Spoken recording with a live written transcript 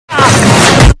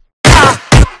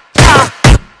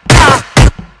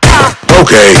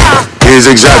Okay, here's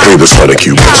exactly the Sonic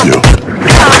you once knew.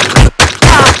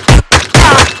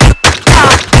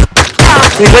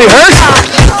 Anybody hurt?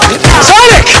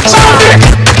 Sonic! Sonic!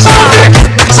 Sonic!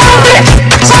 Sonic!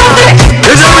 Sonic!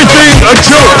 Is everything a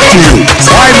joke to you?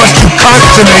 Why must you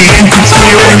constantly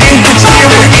interfere and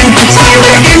interfere and interfere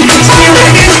and interfere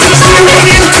and interfere and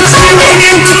interfere and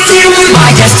interfere with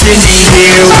my destiny?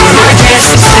 My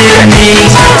destiny.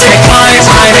 Take my life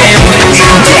and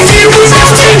interfere with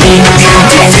destiny.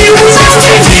 Interfere with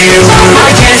destiny.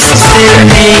 My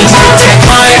destiny. Take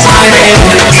my life and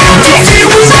interfere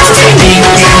with destiny.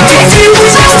 Interfere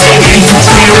with destiny.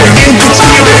 Interfere and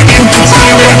interfere and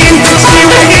interfere and interfere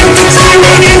and interfere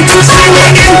and interfere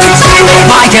and interfere.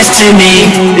 My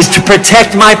destiny is to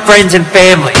protect my friends and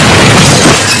family.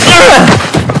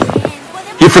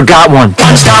 You forgot one.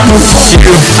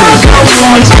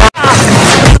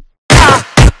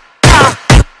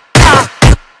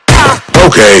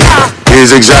 Okay,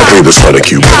 here's exactly the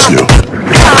Sonic you once knew.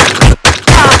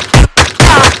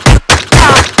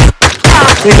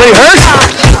 Anybody hurt?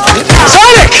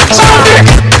 Sonic! Sonic!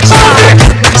 Sonic!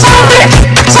 Sonic!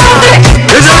 Sonic!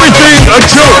 Is everything a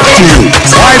joke to you?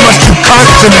 Why must you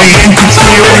constantly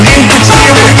interfere and interfere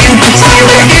and interfere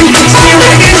and interfere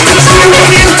and interfere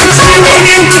and interfere and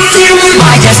interfere with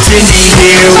my destiny?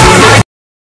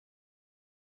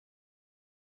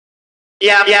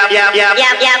 Yeah, yeah, yeah, yeah,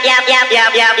 yeah, yeah, yeah, yeah, yeah,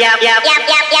 yeah, yeah, yeah,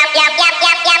 yeah,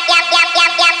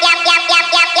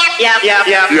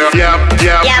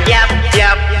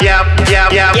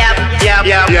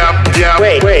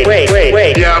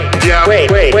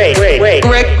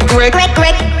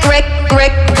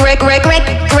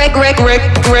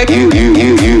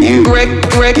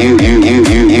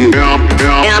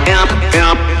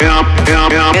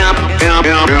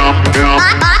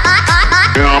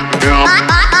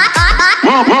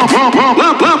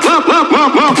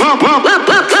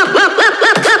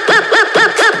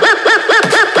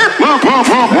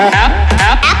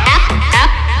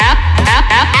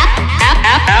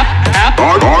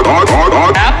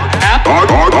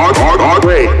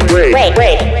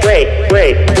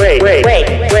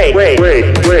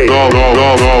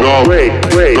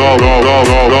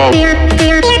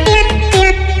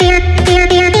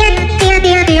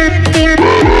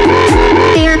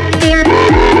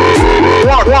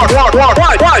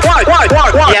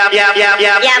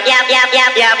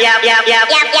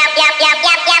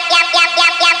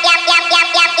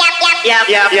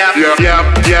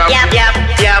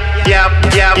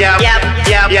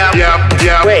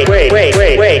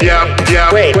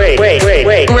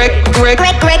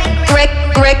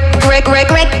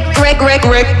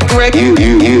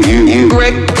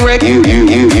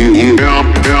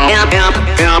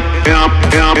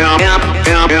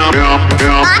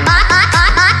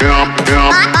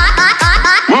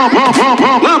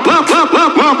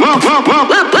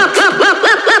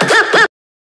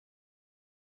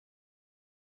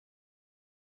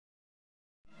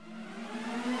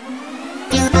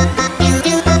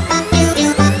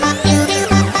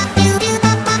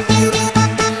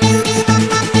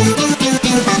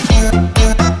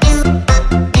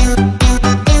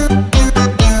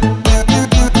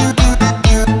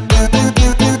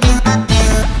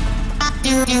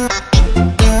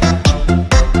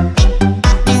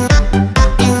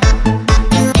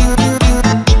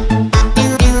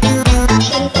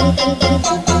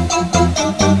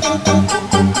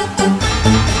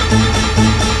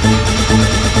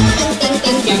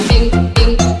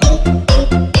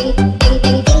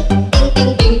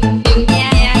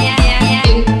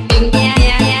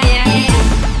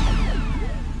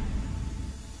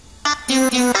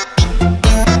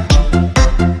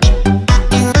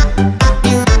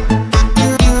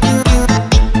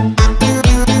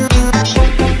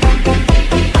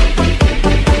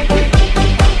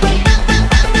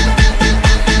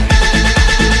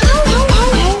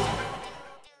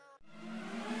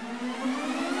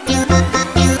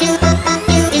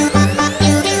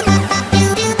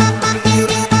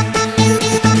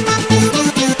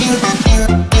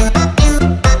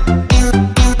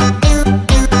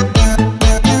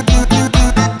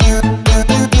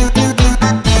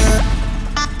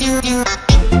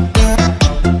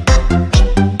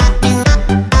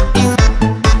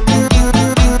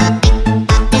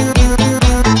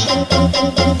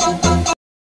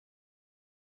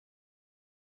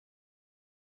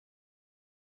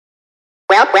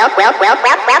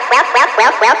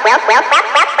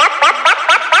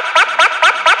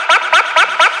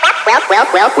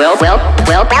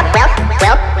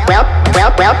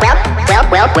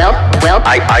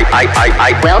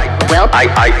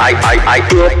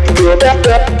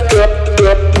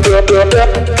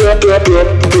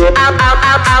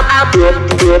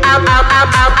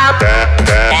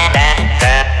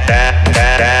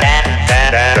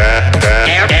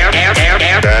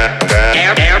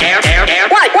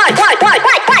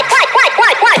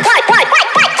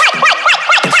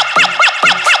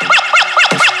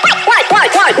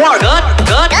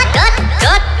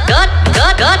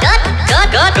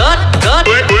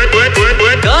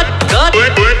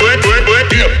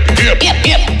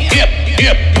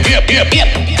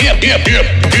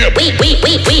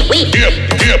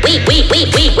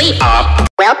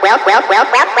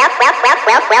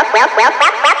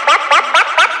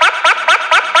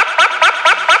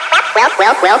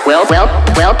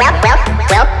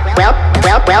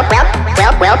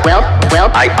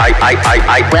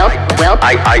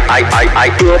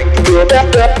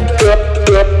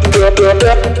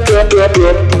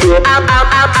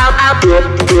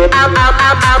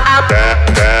 I